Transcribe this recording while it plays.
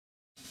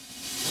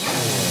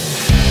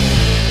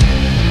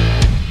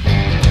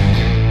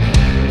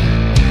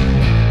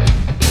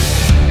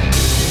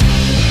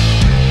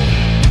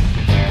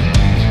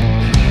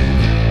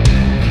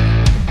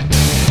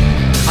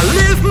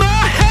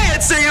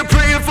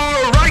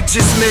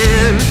righteous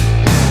man.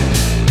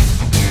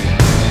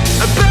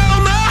 I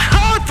bow my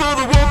heart for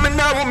the woman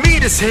I will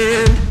meet his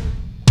hand,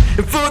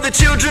 and for the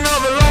children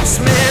of a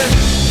lost man.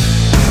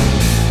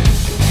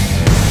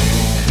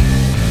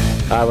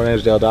 Hi, my name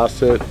is Dale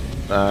Dossett.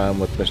 I'm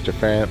with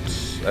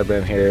Mr.Fence. I've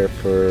been here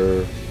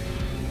for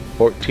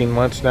 14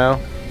 months now,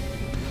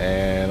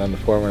 and I'm the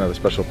foreman of the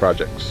special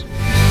projects.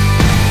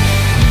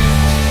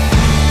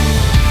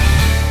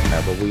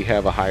 But we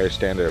have a higher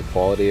standard of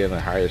quality and a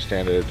higher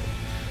standard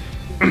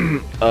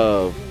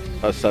of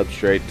a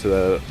substrate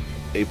to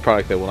a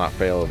product that will not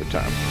fail over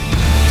time.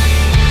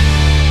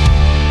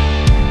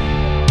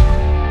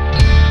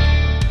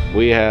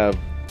 We have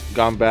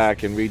gone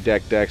back and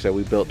redecked decks that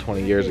we built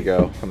 20 years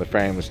ago, and the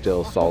frame is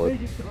still solid.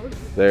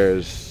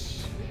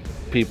 There's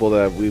people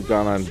that we've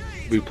gone on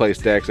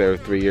replaced decks that are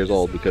 3 years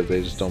old because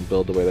they just don't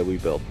build the way that we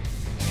build.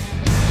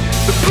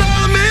 The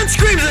blind man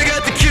screams, I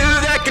got the cure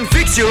that can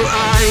fix your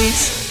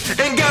eyes,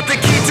 and got the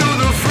key to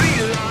the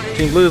free life.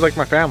 Team Blue is like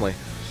my family,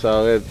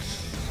 so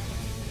it's,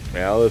 you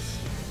know,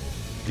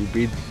 you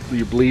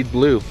bleed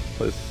blue.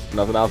 There's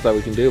nothing else that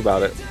we can do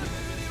about it.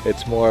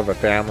 It's more of a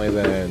family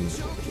than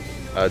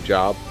a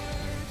job.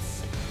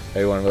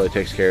 Everyone really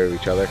takes care of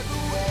each other.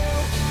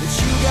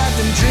 You got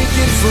them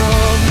drinking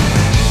from,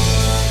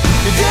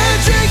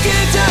 they're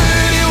drinking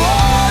dirty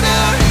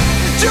water,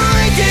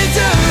 drinking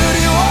dirty